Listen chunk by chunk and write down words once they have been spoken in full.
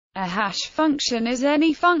A hash function is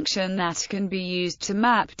any function that can be used to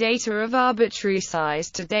map data of arbitrary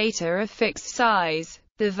size to data of fixed size.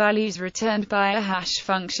 The values returned by a hash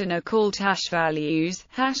function are called hash values,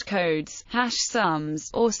 hash codes, hash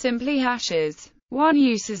sums, or simply hashes. One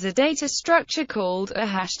uses a data structure called a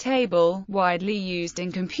hash table, widely used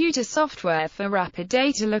in computer software for rapid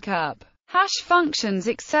data lookup. Hash functions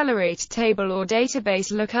accelerate table or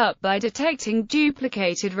database lookup by detecting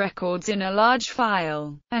duplicated records in a large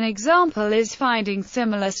file. An example is finding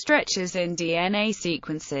similar stretches in DNA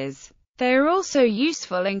sequences. They are also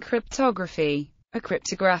useful in cryptography. A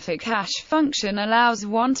cryptographic hash function allows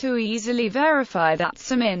one to easily verify that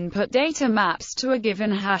some input data maps to a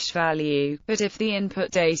given hash value, but if the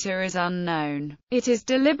input data is unknown, it is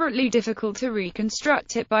deliberately difficult to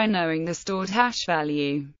reconstruct it by knowing the stored hash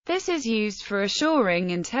value. This is used for assuring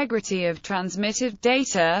integrity of transmitted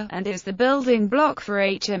data, and is the building block for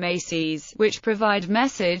HMACs, which provide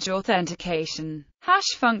message authentication.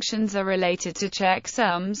 Hash functions are related to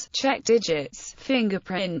checksums, check digits,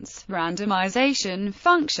 fingerprints, randomization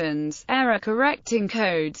functions, error-correcting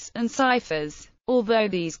codes, and ciphers. Although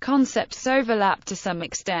these concepts overlap to some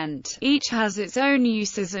extent, each has its own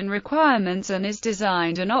uses and requirements and is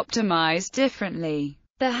designed and optimized differently.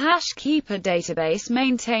 The HashKeeper database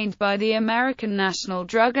maintained by the American National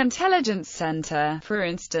Drug Intelligence Center, for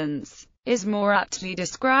instance, is more aptly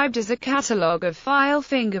described as a catalog of file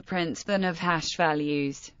fingerprints than of hash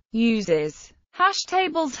values. Uses. Hash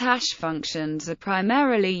tables. Hash functions are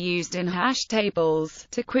primarily used in hash tables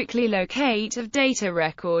to quickly locate a data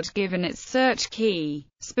record given its search key.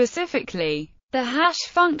 Specifically, the hash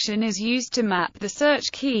function is used to map the search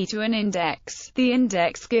key to an index. The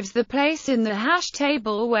index gives the place in the hash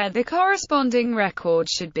table where the corresponding record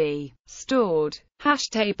should be stored. Hash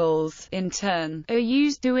tables, in turn, are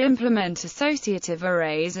used to implement associative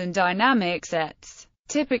arrays and dynamic sets.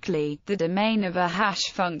 Typically, the domain of a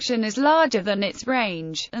hash function is larger than its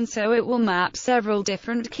range, and so it will map several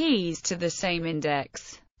different keys to the same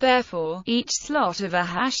index. Therefore, each slot of a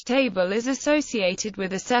hash table is associated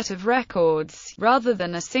with a set of records, rather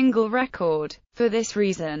than a single record. For this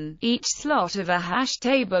reason, each slot of a hash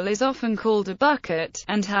table is often called a bucket,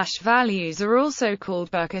 and hash values are also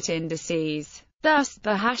called bucket indices. Thus,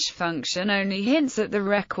 the hash function only hints at the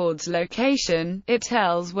record's location, it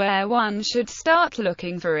tells where one should start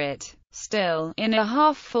looking for it. Still, in a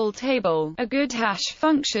half-full table, a good hash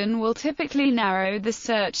function will typically narrow the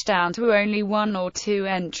search down to only one or two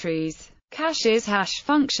entries. Caches. Hash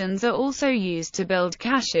functions are also used to build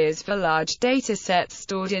caches for large data sets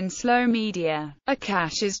stored in slow media. A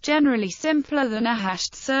cache is generally simpler than a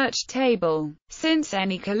hashed search table, since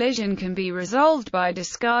any collision can be resolved by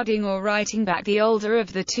discarding or writing back the older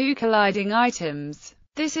of the two colliding items.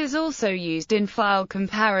 This is also used in file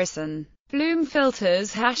comparison. Bloom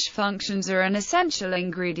filters. Hash functions are an essential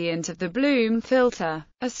ingredient of the Bloom filter,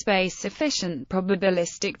 a space-efficient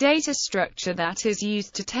probabilistic data structure that is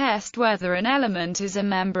used to test whether an element is a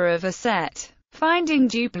member of a set. Finding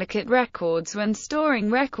duplicate records. When storing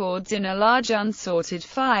records in a large unsorted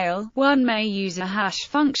file, one may use a hash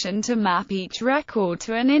function to map each record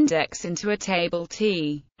to an index into a table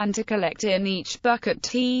T, and to collect in each bucket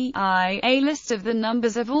Ti a list of the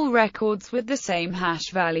numbers of all records with the same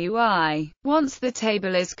hash value I. Once the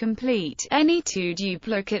table is complete, any two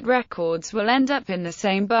duplicate records will end up in the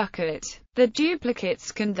same bucket. The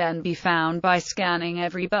duplicates can then be found by scanning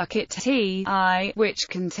every bucket Ti, which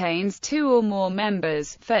contains two or more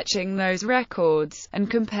members, fetching those records, and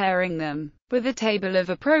comparing them with a table of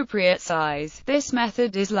appropriate size. This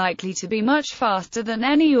method is likely to be much faster than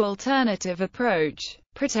any alternative approach.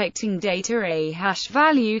 Protecting data. A hash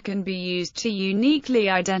value can be used to uniquely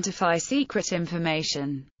identify secret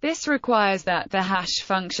information. This requires that the hash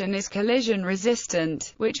function is collision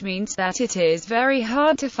resistant, which means that it is very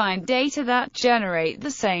hard to find data that generate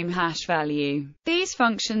the same hash value. These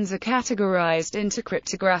functions are categorized into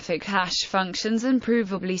cryptographic hash functions and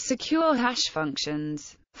provably secure hash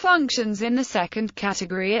functions. Functions in the second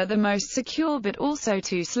category are the most secure but also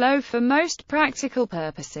too slow for most practical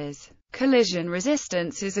purposes. Collision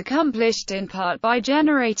resistance is accomplished in part by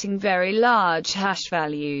generating very large hash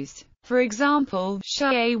values. For example,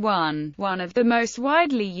 SHA-1, one of the most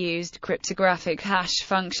widely used cryptographic hash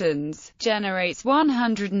functions, generates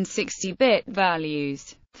 160-bit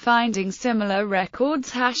values. Finding similar records.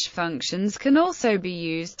 Hash functions can also be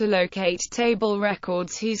used to locate table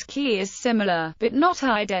records whose key is similar, but not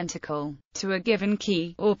identical, to a given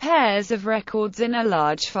key, or pairs of records in a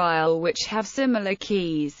large file which have similar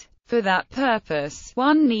keys. For that purpose,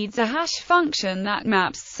 one needs a hash function that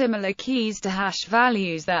maps similar keys to hash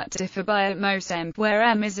values that differ by at most m, where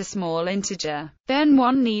m is a small integer. Then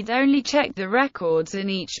one need only check the records in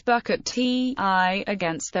each bucket Ti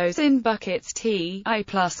against those in buckets Ti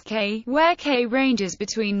plus k, where k ranges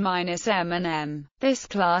between -m and m. This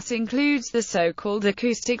class includes the so-called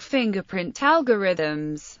acoustic fingerprint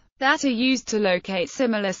algorithms that are used to locate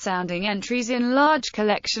similar sounding entries in large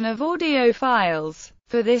collection of audio files.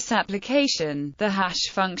 For this application, the hash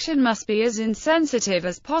function must be as insensitive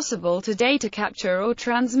as possible to data capture or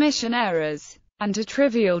transmission errors, and to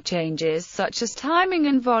trivial changes such as timing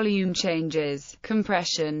and volume changes,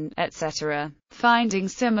 compression, etc. Finding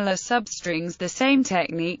similar substrings. The same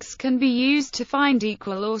techniques can be used to find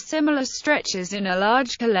equal or similar stretches in a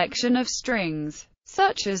large collection of strings,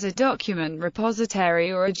 such as a document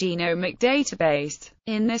repository or a genomic database.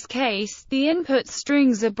 In this case, the input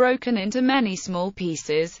strings are broken into many small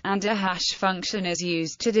pieces, and a hash function is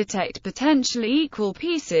used to detect potentially equal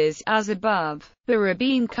pieces, as above. The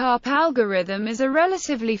Rabin-Karp algorithm is a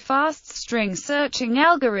relatively fast string searching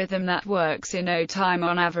algorithm that works in no time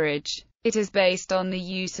on average. It is based on the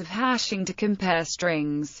use of hashing to compare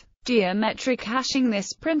strings. Geometric hashing.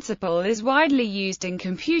 This principle is widely used in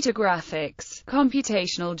computer graphics,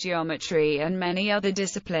 computational geometry and many other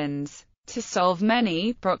disciplines, to solve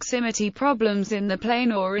many proximity problems in the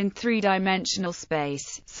plane or in three-dimensional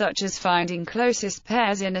space, such as finding closest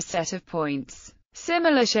pairs in a set of points,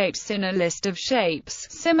 similar shapes in a list of shapes,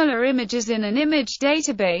 similar images in an image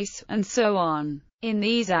database, and so on. In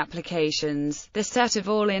these applications, the set of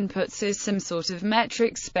all inputs is some sort of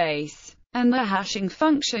metric space, and the hashing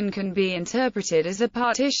function can be interpreted as a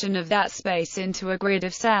partition of that space into a grid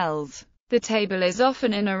of cells. The table is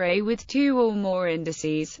often an array with two or more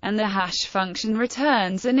indices, and the hash function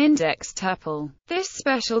returns an index tuple. This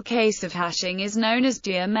special case of hashing is known as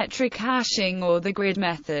geometric hashing or the grid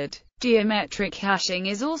method. Geometric hashing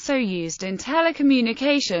is also used in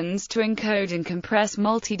telecommunications to encode and compress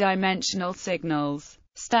multidimensional signals.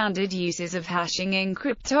 Standard uses of hashing in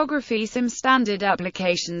cryptography. Some standard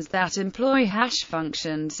applications that employ hash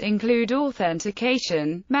functions include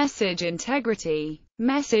authentication, message integrity,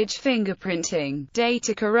 message fingerprinting,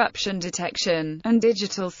 data corruption detection, and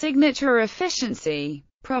digital signature efficiency.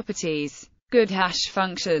 Properties. Good hash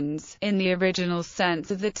functions, in the original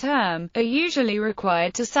sense of the term, are usually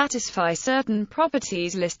required to satisfy certain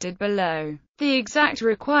properties listed below. The exact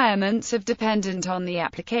requirements are dependent on the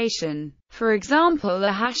application. For example,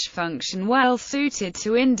 a hash function well suited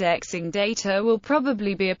to indexing data will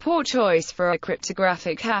probably be a poor choice for a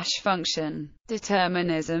cryptographic hash function.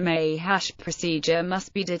 Determinism. A hash procedure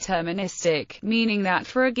must be deterministic, meaning that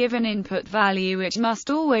for a given input value it must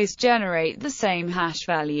always generate the same hash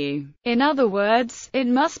value. In other words, it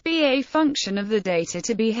must be a function of the data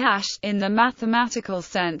to be hashed, in the mathematical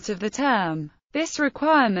sense of the term. This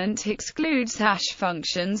requirement excludes hash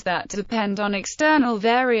functions that depend on external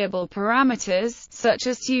variable parameters, such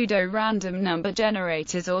as pseudo-random number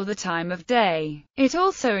generators or the time of day. It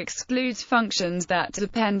also excludes functions that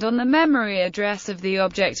depend on the memory address of the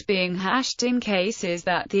object being hashed in cases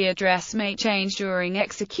that the address may change during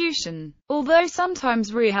execution, although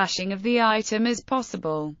sometimes rehashing of the item is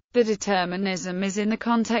possible. The determinism is in the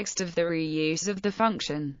context of the reuse of the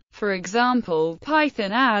function. For example,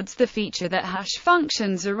 Python adds the feature that hash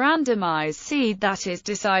functions are randomized seed that is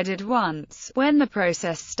decided once when the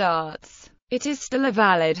process starts. It is still a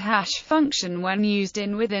valid hash function when used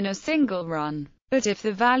within a single run. But if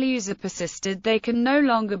the values are persisted, they can no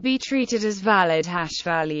longer be treated as valid hash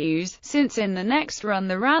values, since in the next run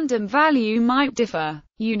the random value might differ.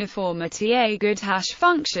 Uniformity. A good hash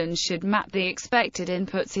function should map the expected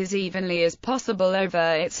inputs as evenly as possible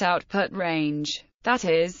over its output range. That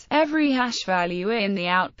is, every hash value in the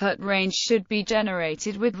output range should be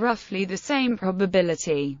generated with roughly the same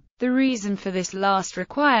probability. The reason for this last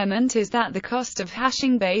requirement is that the cost of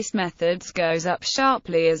hashing-based methods goes up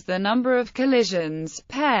sharply as the number of collisions,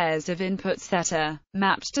 pairs of inputs that are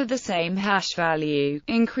mapped to the same hash value,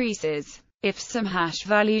 increases. If some hash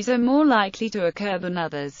values are more likely to occur than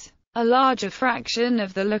others, a larger fraction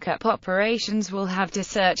of the lookup operations will have to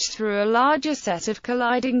search through a larger set of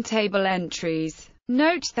colliding table entries.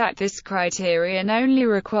 Note that this criterion only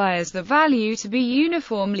requires the value to be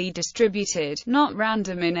uniformly distributed, not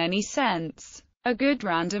random in any sense. A good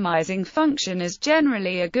randomizing function is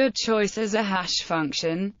generally a good choice as a hash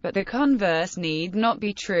function, but the converse need not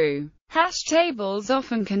be true. Hash tables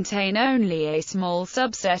often contain only a small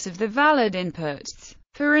subset of the valid inputs.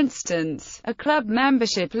 For instance, a club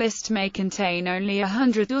membership list may contain only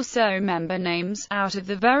 100 or so member names, out of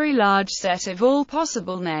the very large set of all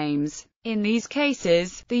possible names. In these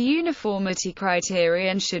cases, the uniformity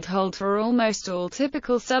criterion should hold for almost all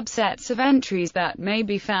typical subsets of entries that may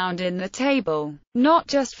be found in the table, not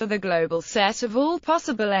just for the global set of all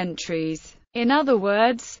possible entries. In other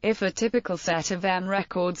words, if a typical set of M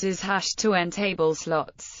records is hashed to N table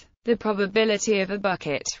slots, the probability of a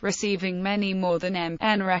bucket receiving many more than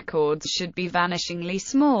N records should be vanishingly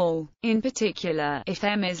small. In particular, if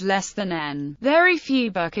M is less than N, very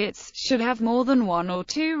few buckets should have more than 1 or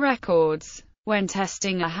 2 records. When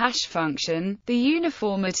testing a hash function, the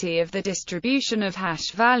uniformity of the distribution of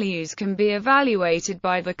hash values can be evaluated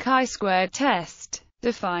by the chi-squared test.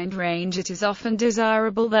 Defined range. It is often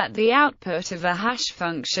desirable that the output of a hash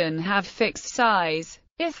function have fixed size.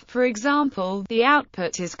 If, for example, the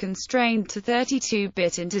output is constrained to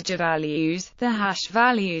 32-bit integer values, the hash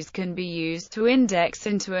values can be used to index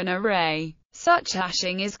into an array. Such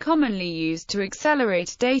hashing is commonly used to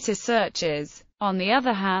accelerate data searches. On the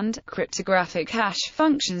other hand, cryptographic hash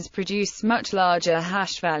functions produce much larger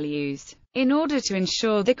hash values. In order to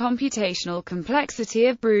ensure the computational complexity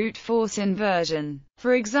of brute force inversion.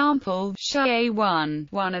 For example, SHA-1,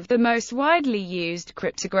 one of the most widely used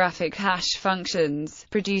cryptographic hash functions,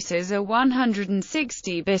 produces a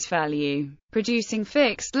 160-bit value. Producing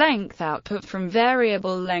fixed-length output from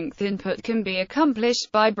variable-length input can be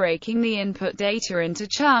accomplished by breaking the input data into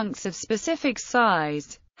chunks of specific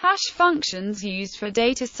size. Hash functions used for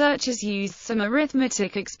data searches use some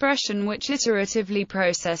arithmetic expression which iteratively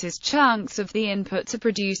processes chunks of the input to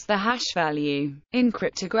produce the hash value. In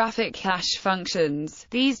cryptographic hash functions,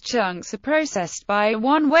 these chunks are processed by a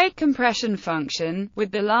one-way compression function, with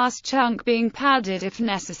the last chunk being padded if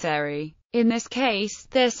necessary. In this case,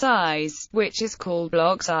 their size, which is called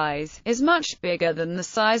block size, is much bigger than the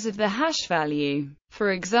size of the hash value.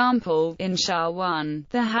 For example, in SHA-1,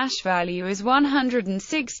 the hash value is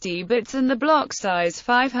 160 bits and the block size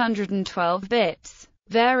 512 bits.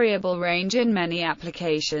 Variable range. In many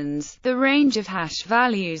applications, the range of hash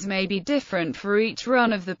values may be different for each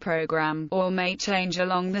run of the program, or may change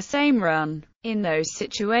along the same run. In those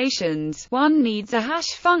situations, one needs a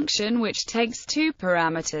hash function which takes two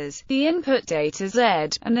parameters, the input data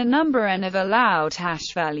Z, and the number N of allowed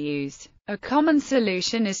hash values. A common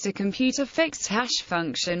solution is to compute a fixed hash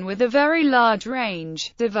function with a very large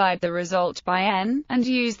range, divide the result by n, and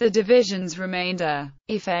use the division's remainder.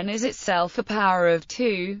 If n is itself a power of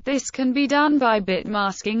 2, this can be done by bit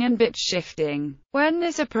masking and bit shifting. When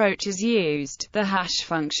this approach is used, the hash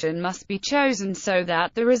function must be chosen so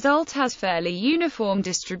that the result has fairly uniform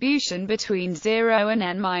distribution between 0 and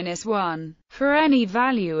n-1. For any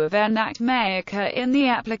value of n that may occur in the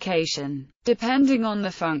application. Depending on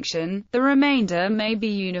the function, the remainder may be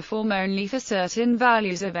uniform only for certain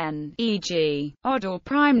values of n, e.g., odd or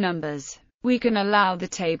prime numbers. We can allow the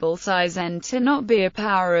table size n to not be a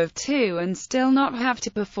power of 2 and still not have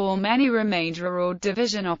to perform any remainder or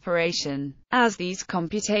division operation, as these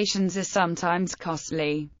computations are sometimes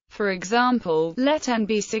costly. For example, let n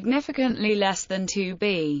be significantly less than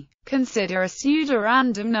 2b. Consider a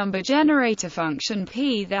pseudo-random number generator function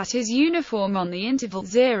p that is uniform on the interval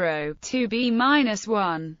 0,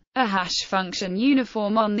 2b-1. A hash function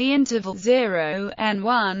uniform on the interval 0,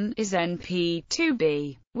 n1, is np,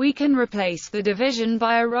 2b. We can replace the division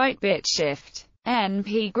by a right bit shift,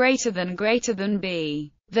 np greater than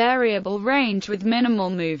b. Variable range with minimal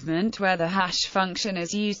movement, where the hash function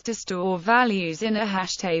is used to store values in a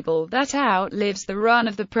hash table that outlives the run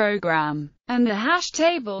of the program, and the hash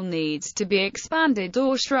table needs to be expanded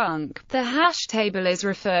or shrunk. The hash table is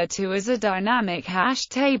referred to as a dynamic hash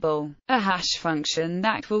table, a hash function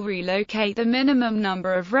that will relocate the minimum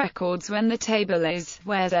number of records when the table is,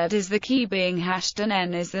 where Z is the key being hashed and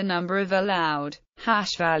N is the number of allowed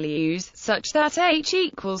hash values, such that H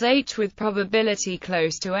equals H with probability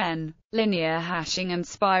close to N. Linear hashing and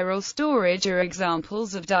spiral storage are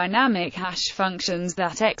examples of dynamic hash functions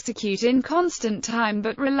that execute in constant time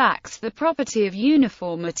but relax the property of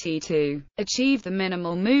uniformity to achieve the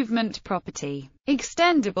minimal movement property.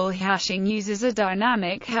 Extendable hashing uses a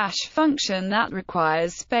dynamic hash function that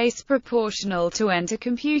requires space proportional to n to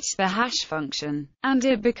compute the hash function, and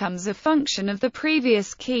it becomes a function of the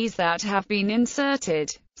previous keys that have been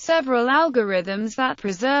inserted. Several algorithms that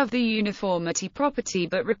preserve the uniformity property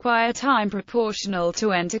but require time proportional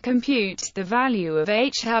to n to compute the value of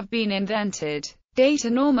h have been invented. Data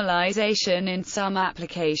normalization. In some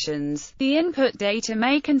applications, the input data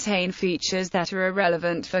may contain features that are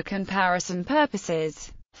irrelevant for comparison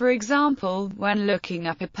purposes. For example, when looking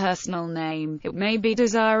up a personal name, it may be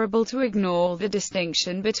desirable to ignore the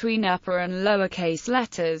distinction between upper and lowercase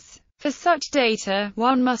letters. For such data,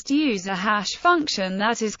 one must use a hash function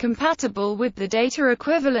that is compatible with the data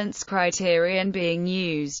equivalence criterion being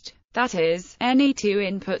used. That is, any two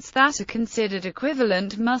inputs that are considered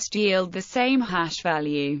equivalent must yield the same hash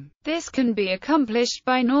value. This can be accomplished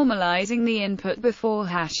by normalizing the input before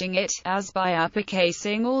hashing it, as by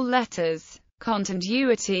uppercasing all letters.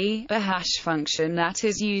 Continuity, a hash function that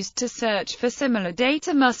is used to search for similar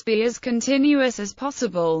data, must be as continuous as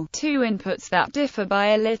possible. Two inputs that differ by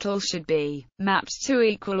a little should be mapped to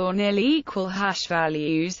equal or nearly equal hash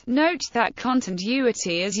values. Note that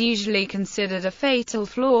continuity is usually considered a fatal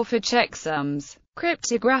flaw for checksums,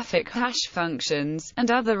 cryptographic hash functions,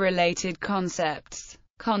 and other related concepts.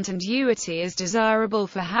 Continuity is desirable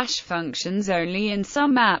for hash functions only in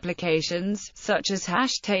some applications, such as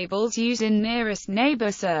hash tables used in nearest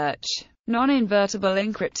neighbor search. Non-invertible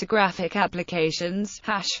in cryptographic applications,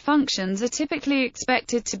 hash functions are typically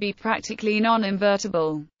expected to be practically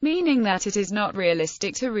non-invertible, meaning that it is not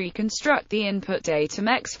realistic to reconstruct the input datum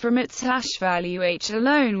x from its hash value h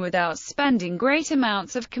alone without spending great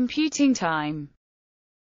amounts of computing time.